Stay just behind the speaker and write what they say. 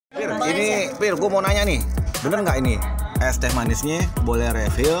Ini Pil, gue mau nanya nih, bener nggak ini es teh manisnya boleh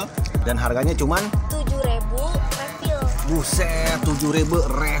refill dan harganya cuman 7.000 refill. Buset, 7.000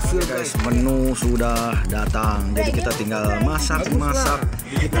 refill guys. Menu sudah datang, jadi kita tinggal masak, rebus.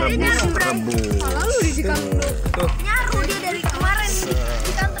 Nyaru dia dari kemarin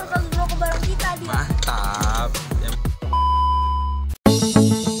di kantor kalau ke bareng kita dia. Mantap.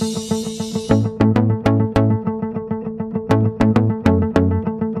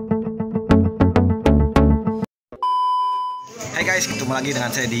 Hai guys, ketemu lagi dengan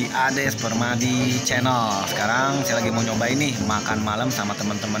saya di Ades Permadi Channel. Sekarang saya lagi mau nyobain nih makan malam sama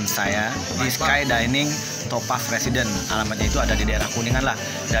teman-teman saya di Sky Dining Topaz Resident. Alamatnya itu ada di daerah Kuningan lah.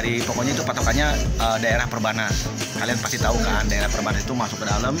 Dari pokoknya itu patokannya daerah Perbanas. Kalian pasti tahu kan daerah Perbanas itu masuk ke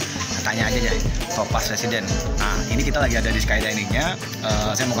dalam. Tanya aja ya Topaz Resident. Nah ini kita lagi ada di Sky Diningnya.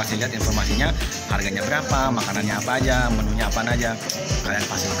 Saya mau kasih lihat informasinya, harganya berapa, makanannya apa aja, menunya apa aja. Kalian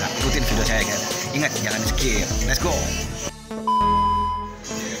pasti suka. Ikutin video saya guys. Ingat jangan di skip. Let's go.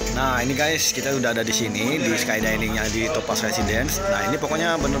 Nah ini guys, kita udah ada di sini di Sky Diningnya di Topaz Residence. Nah ini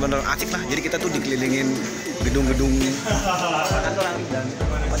pokoknya bener-bener asik lah. Jadi kita tuh dikelilingin gedung-gedung kantoran dan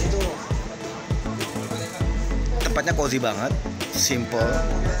tempat itu tempatnya cozy banget, simple,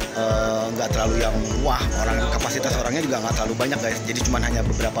 nggak terlalu yang wah, kapasitas orangnya juga nggak terlalu banyak guys. Jadi cuma hanya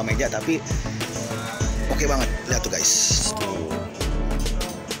beberapa meja tapi oke banget. Lihat tuh guys. Tuh.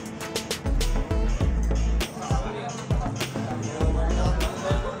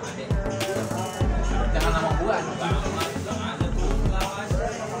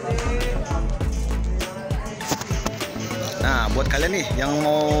 Nah, buat kalian nih yang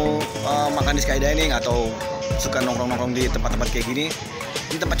mau makan di Sky Dining atau suka nongkrong-nongkrong di tempat-tempat kayak gini,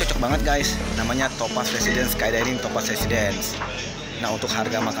 ini tempat cocok banget guys. Namanya Topaz Residence, Sky Dining Topaz Residence. Nah, untuk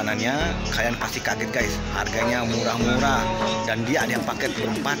harga makanannya kalian pasti kaget guys. Harganya murah-murah dan dia ada yang paket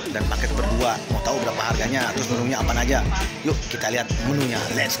berempat dan paket berdua. Mau tahu berapa harganya? Terus menunya apa aja? Yuk kita lihat menunya.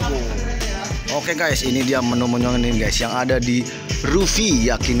 Let's go. Oke guys, ini dia menu-menu ini guys yang ada di Roofie,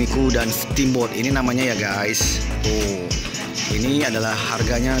 Yakiniku dan Steamboat. Ini namanya ya guys. Tuh. Ini adalah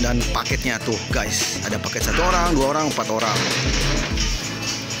harganya dan paketnya tuh guys. Ada paket 1 orang, 2 orang, 4 orang.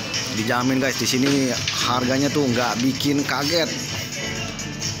 Dijamin guys di sini harganya tuh nggak bikin kaget.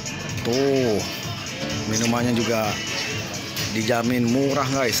 Tuh minumannya juga dijamin murah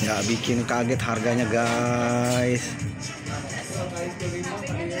guys, nggak bikin kaget harganya guys.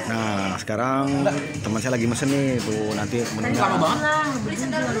 Nah sekarang teman saya lagi mesen nih tuh, nanti menunya.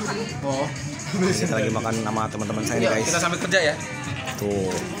 Oh, kita lagi makan sama teman-teman saya nih guys. Kita sambil kerja ya.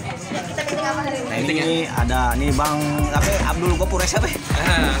 Tuh. Nah ini ada nih Bang Abdul Gopur siapa?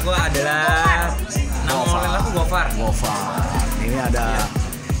 Aku adalah nama online aku Gofar. Ini ada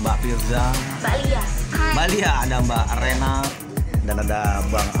Mbak Firza, Mbak Lia, ada Mbak Rena, dan ada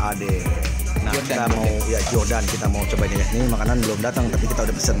Bang Ade. Nah kita mau ya Jordan, kita mau cobain ya. Ini makanan belum datang tapi kita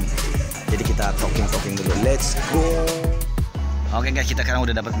udah pesen. Jadi kita talking dulu. Let's go. Oke guys, kita sekarang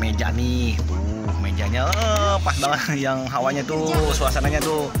udah dapat meja nih. Tuh mejanya pas banget, yang hawanya tuh suasananya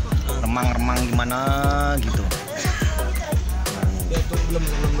tuh remang-remang gimana gitu. Belum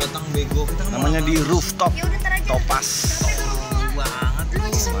datang bego. Kita namanya di rooftop Topaz. Banget.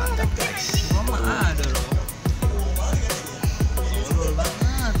 Mantap guys. Mama ada loh. Tolol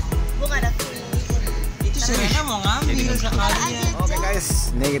banget. Gua nggak ada feeling. Itu Serena mau ngambil sekalinya. Oke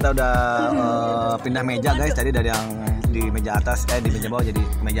guys, ini kita udah pindah meja guys. Tadi dari yang di meja atas, di meja bawah jadi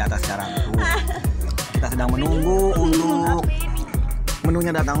meja atas sekarang. Kita sedang menunggu untuk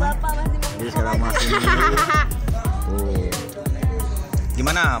menunya datang. Jadi sekarang masih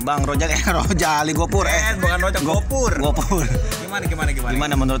gimana Bang Rojali Gopur? Bukan Rojak, Gopur.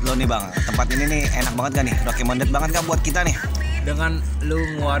 Gimana menurut lo nih Bang? Tempat ini nih enak banget gak nih? Recommended banget gak buat kita nih? Dengan lu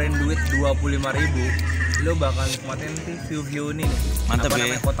ngeluarin duit 25.000, lu bakal nikmatin view ini nih. Mantep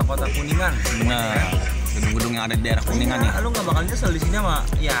ya. Kota-kota Kuningan. Nah, gedung-gedung yang ada di daerah Kuningan nih. Lu nggak bakal nyesel di sini sama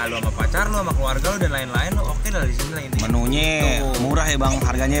lu sama pacar lu sama keluarga lu dan lain-lain, lu oke lah di sini lah ini. Menunya murah ya Bang,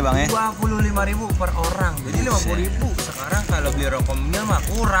 harganya ya Bang ya. 25.000 per orang. Jadi 50.000. Sekarang kalau beli rokok mil mah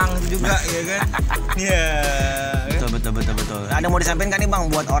kurang juga ya kan. Iya. Betul. Ada mau disampaikan kan nih Bang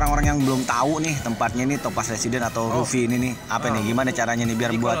buat orang-orang yang belum tahu nih tempatnya nih Topaz Resident atau Roofie ini nih. Apa nih? Gimana caranya nih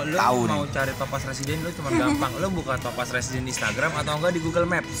biar buat tahu nih? Kalau mau cari Topaz Resident lu cuma gampang. Lu buka Topaz Resident Instagram atau enggak di Google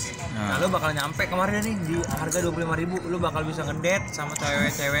Maps. Nah, lu bakal nyampe kemarin nih di harga 25.000. Lu bakal bisa ngedate sama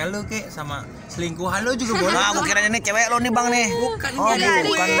cewek-cewek lu kek, sama selingkuhan lu juga boleh. Aku kira ini cewek lo nih Bang nih. Bukan,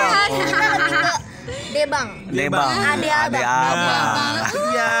 bukan Bang. Debang. Ade Abang.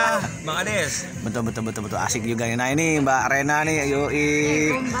 Iya, Bang Ades. Betul asik juga nih. Nah ini Mbak Rena nih,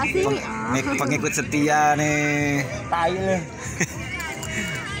 yoi pengikut setia nih. Tai lu.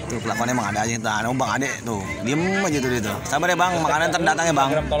 Tuh pelakonnya emang ada aja. Nah, Bang Ade tuh, diem aja tuh dia tuh. Sabar ya Bang, makanan terdatang ya Bang.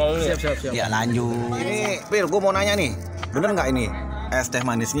 Siap. Ya lanjut. Ini, Pir, gue mau nanya nih, bener nggak ini es teh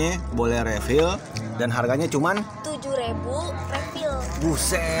manisnya boleh refill dan harganya cuman 7.000 refill.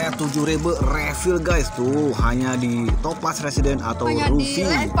 buset 7.000 refill guys tuh hanya di Topaz Resident atau Roofie.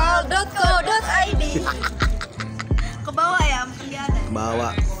 Level.co.id. Ke bawah ya, mungkin dia ada.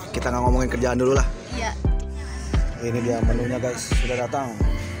 Bawa kita nggak ngomongin kerjaan dulu lah. Iya. Ini dia menunya guys, sudah datang.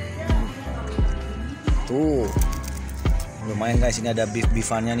 Tuh lumayan guys, ini ada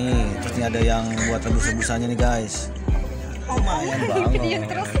beef-beefannya nih, terus ini ada yang buat rebus-rebusannya nih guys. Lumayan banget.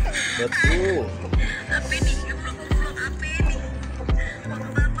 Betul.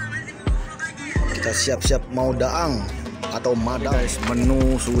 Kita siap-siap mau daang atau madang. Guys,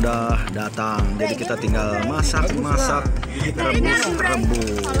 menu sudah datang. Jadi kita tinggal masak, rebus.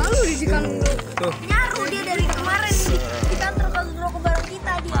 Tuh. Nyaru dia dari kemarin di kantor ke bareng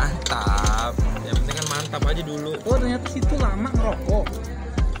kita dia. Mantap. Yang penting kan mantap aja dulu. Oh ternyata situ lama ngerokok.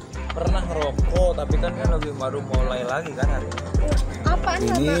 Pernah ngerokok, tapi kan lagi baru mulai lagi kan hari ini. Apaan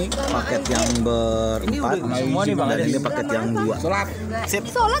Ini paket yang berempat. Ini udah semua nih, Bang, Dan ada ini di paket yang 2. Sholat. Sip.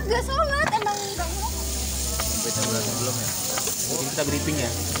 Sholat gak sholat emang enggak mau. Sampai belum ya. Ini kita briefing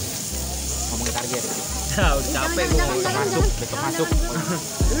ya. Ngomongin target. Nah, udah capek gue besok masuk.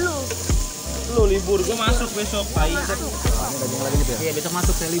 Lu. Lu libur, gue masuk besok. Tai. Daging lagi nih, Pir. Iya besok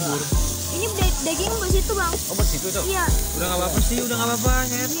masuk saya libur. Ini daging buat situ bang. Oh, buat situ tuh. Iya. Udah nggak apa-apa sih, udah nggak apa-apa.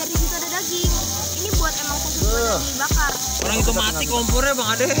 Nyet. Biar di situ ada daging. Ini buat emang khusus buat dibakar. Orang itu mati kompornya Bang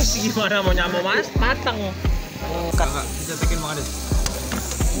Ades. Gimana mau nyamuk mas? Matang. Kakak, kita bikin Bang Ades.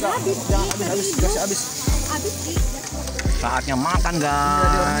 Habis Habis. Habis sih. Saatnya makan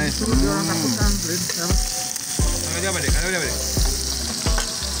guys. Kagak apa deh?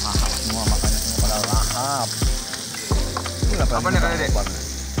 Lahap semua makannya semua pada lahap. Apa nih kali, Dek?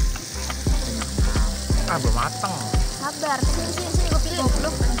 Ah, belum matang. Sabar. Sini gue pilih.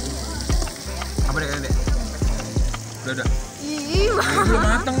 Belum. Apa deh kali, Dek? Udah. Ih, Belum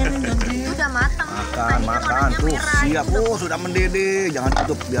matang ini nanti. udah matang. Makan tuh siap. Oh sudah mendidih. Jangan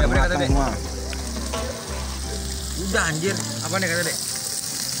tutup biar Coba, Dek, matang Dek. semua. Udah anjir. Apa nih kali, Dek?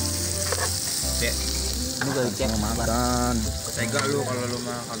 Dek, Ini guys mau makan. tega lu kalau lu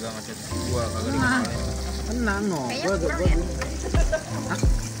mah kagak ngechat gua, kagak dikenalin. Tenang no. Kayaknya kurang ya.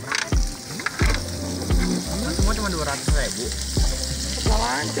 Kan semua cuma 200.000.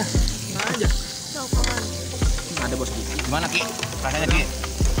 Salah aja. Nah aja. Cokolan. Ada bos Ki. Gimana Ki? Rasanya Ki?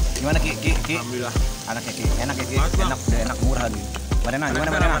 Gimana Ki? Ki? Alhamdulillah. Anaknya Ki. Enak ya Ki? Banget, Bang. Enak, udah enak murah lagi.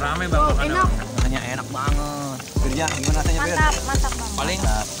 Gimana? Rame Bang. Oh, enak. Rasanya enak banget. Firja, gimana rasanya Fir? Mantap bang. Paling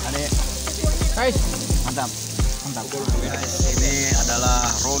Mantap. Adek. Guys. Mantap. Guys, ini adalah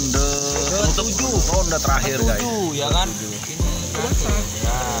ronde penutup, ronde terakhir guys. ya kan? Ini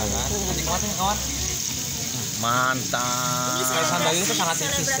ya kan. Nikmatin kawan. Mantap. Kayak sandalnya itu sangat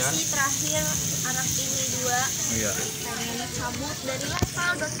tipis kan. Selebrasi terakhir anak ini 2 Iya. pengen cabut dari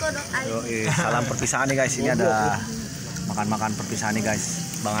level.co.id. Yoi, salam perpisahan nih guys. Ini ada makan-makan perpisahan nih guys.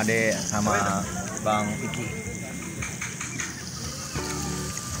 Bang Ade sama Bang Iki.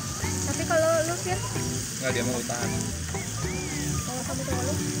 Tapi kalau lu Fir, Enggak, dia mau utahan. kalau kamu sama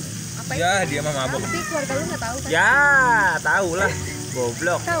lu apa Ya, dia mah mabok. Tapi keluarga lu nggak tahu kan? Ya, tahu lah.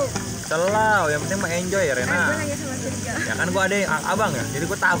 Goblok. Tahu. Selau, yang penting mah enjoy ya Gue Rena. nanya sama Firja. Ya kan gua ada yang abang ya, jadi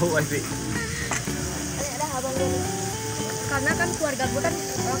gua tahu pasti. Ada abang gue nih. Karena kan keluarga gue kan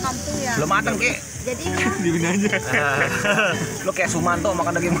orang kampung ya. Belum matang Ki. Jadi Dimin aja. Lu kayak Sumanto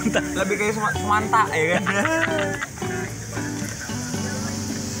makan daging mentah. Lebih kayak semanta ya kan.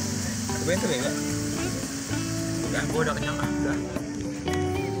 Cobain tuh ya. Udah, gua udah kenyang udah.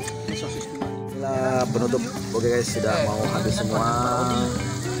 Lah penutup. Oke guys, sudah mau habis semua.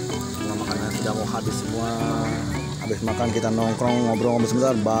 Semua makanan sudah mau habis semua. Habis makan kita nongkrong ngobrol-ngobrol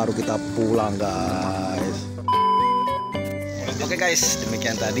sebentar baru kita pulang guys. Oke guys,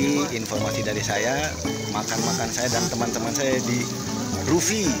 demikian tadi informasi dari saya, makan-makan saya dan teman-teman saya di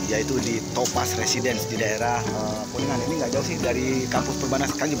Roofie, yaitu di Topaz Residence di daerah Kuningan. Ini nggak jauh sih dari kampus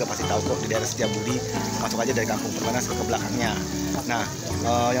Perbanas, kan juga pasti tahu kok di daerah Setiabudi. Masuk aja dari kampung Perbanas ke belakangnya. Nah,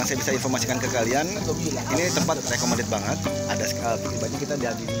 yang saya bisa informasikan ke kalian, ini tempat recommended banget. Ada banyak kita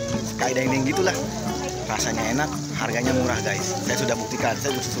di skydiving gitulah. Rasanya enak, harganya murah guys. Saya sudah buktikan,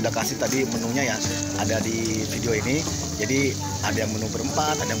 saya sudah kasih tadi menunya ya, ada di video ini. Jadi ada yang menu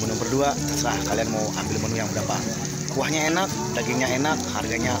berempat, ada yang menu berdua, terserah kalian mau ambil menu yang berapa. Kuahnya enak, dagingnya enak,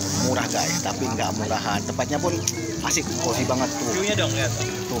 harganya murah guys, tapi nggak murahan. Tempatnya pun asik, cozy banget tuh. View-nya dong lihat.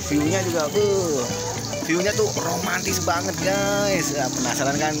 Tuh view-nya juga, View-nya tuh romantis banget guys.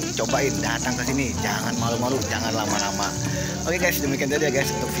 Penasaran kan? Cobain, datang ke sini. Jangan malu-malu, jangan lama-lama. Oke guys, demikian tadi ya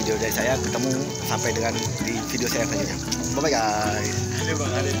guys untuk video dari saya. Ketemu sampai dengan di video saya selanjutnya. Bye bye guys. Ini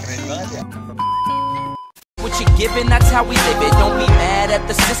Bang Adit keren banget ya. What you're given, that's how we live it. Don't be mad at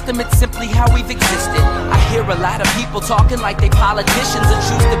the system, it's simply how we've existed. I hear a lot of people talking like they politicians and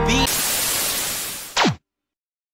choose to be